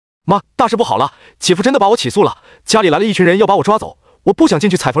妈，大事不好了，姐夫真的把我起诉了，家里来了一群人要把我抓走，我不想进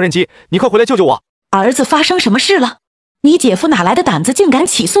去踩缝纫机，你快回来救救我。儿子发生什么事了？你姐夫哪来的胆子竟敢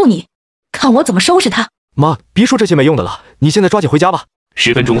起诉你？看我怎么收拾他。妈，别说这些没用的了，你现在抓紧回家吧。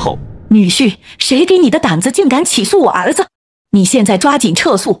10分钟后，女婿，谁给你的胆子竟敢起诉我儿子？你现在抓紧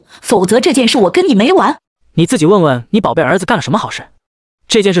撤诉，否则这件事我跟你没完。你自己问问你宝贝儿子干了什么好事？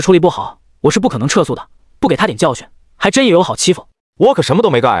这件事处理不好，我是不可能撤诉的，不给他点教训，还真以为我好欺负。我可什么都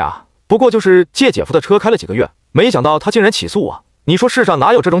没干呀，不过就是借姐夫的车开了几个月，没想到他竟然起诉我。你说世上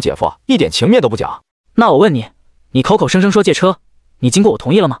哪有这种姐夫，一点情面都不讲。那我问你，你口口声声说借车，你经过我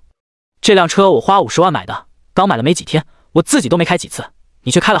同意了吗？这辆车我花50万买的，刚买了没几天，我自己都没开几次，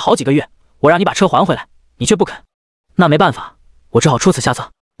你却开了好几个月，我让你把车还回来，你却不肯。那没办法，我只好出此下策。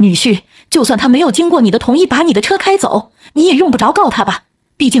女婿，就算他没有经过你的同意把你的车开走，你也用不着告他吧，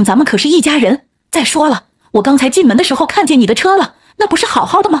毕竟咱们可是一家人。再说了，我刚才进门的时候看见你的车了，那不是好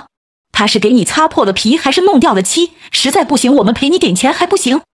好的吗？他是给你擦破了皮还是弄掉了漆？实在不行我们赔你点钱还不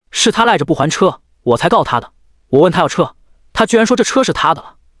行？是他赖着不还车，我才告他的。我问他要车，他居然说这车是他的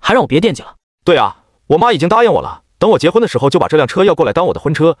了，还让我别惦记了。对啊，我妈已经答应我了，等我结婚的时候就把这辆车要过来当我的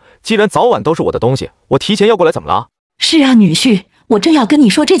婚车，既然早晚都是我的东西，我提前要过来怎么了？是啊，女婿，我正要跟你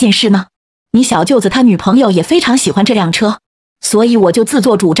说这件事呢。你小舅子他女朋友也非常喜欢这辆车，所以我就自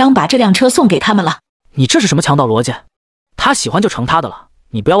作主张把这辆车送给他们了。你这是什么强盗逻辑？他喜欢就成他的了，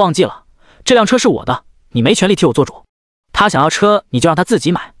你不要忘记了，这辆车是我的，你没权利替我做主。他想要车，你就让他自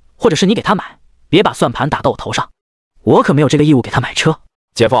己买，或者是你给他买，别把算盘打到我头上。我可没有这个义务给他买车。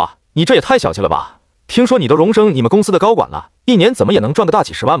姐夫，你这也太小气了吧？听说你都荣升你们公司的高管了，一年怎么也能赚个大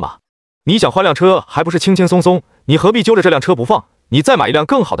几十万吧？你想换辆车还不是轻轻松松，你何必揪着这辆车不放？你再买一辆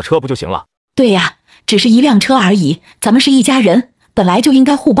更好的车不就行了？对呀，只是一辆车而已，咱们是一家人，本来就应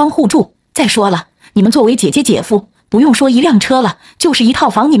该互帮互助。再说了，你们作为姐姐姐夫，不用说一辆车了，就是一套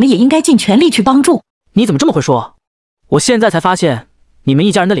房你们也应该尽全力去帮助。你怎么这么会说？我现在才发现你们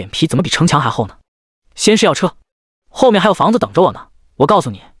一家人的脸皮怎么比城墙还厚呢？先是要车，后面还有房子等着我呢，我告诉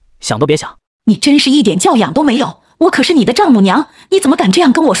你，想都别想。你真是一点教养都没有，我可是你的丈母娘，你怎么敢这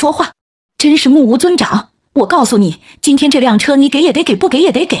样跟我说话？真是目无尊长。我告诉你，今天这辆车你给也得给，不给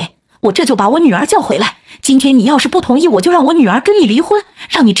也得给，我这就把我女儿叫回来。今天你要是不同意，我就让我女儿跟你离婚，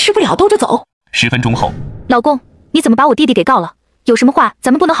让你吃不了兜着走。10分钟后，老公，你怎么把我弟弟给告了？有什么话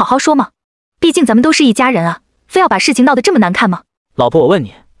咱们不能好好说吗？毕竟咱们都是一家人啊，非要把事情闹得这么难看吗？老婆，我问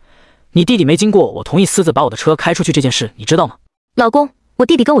你，你弟弟没经过我同意私自把我的车开出去这件事，你知道吗？老公，我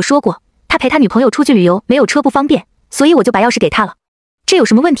弟弟跟我说过，他陪他女朋友出去旅游，没有车不方便，所以我就把钥匙给他了。这有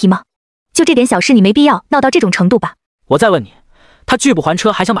什么问题吗？就这点小事，你没必要闹到这种程度吧？我再问你，他拒不还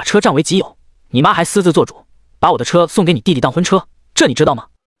车，还想把车占为己有，你妈还私自做主，把我的车送给你弟弟当婚车，这你知道吗？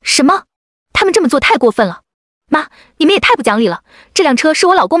什么？他们这么做太过分了。妈，你们也太不讲理了，这辆车是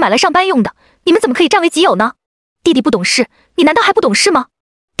我老公买来上班用的，你们怎么可以占为己有呢？弟弟不懂事，你难道还不懂事吗？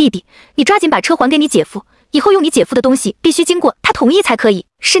弟弟，你抓紧把车还给你姐夫，以后用你姐夫的东西必须经过他同意才可以，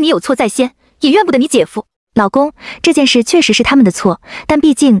是你有错在先，也怨不得你姐夫。老公，这件事确实是他们的错，但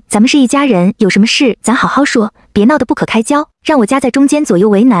毕竟咱们是一家人，有什么事咱好好说，别闹得不可开交，让我夹在中间左右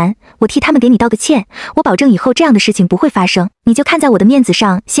为难。我替他们给你道个歉，我保证以后这样的事情不会发生，你就看在我的面子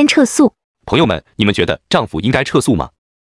上先撤诉。朋友们，你们觉得丈夫应该撤诉吗？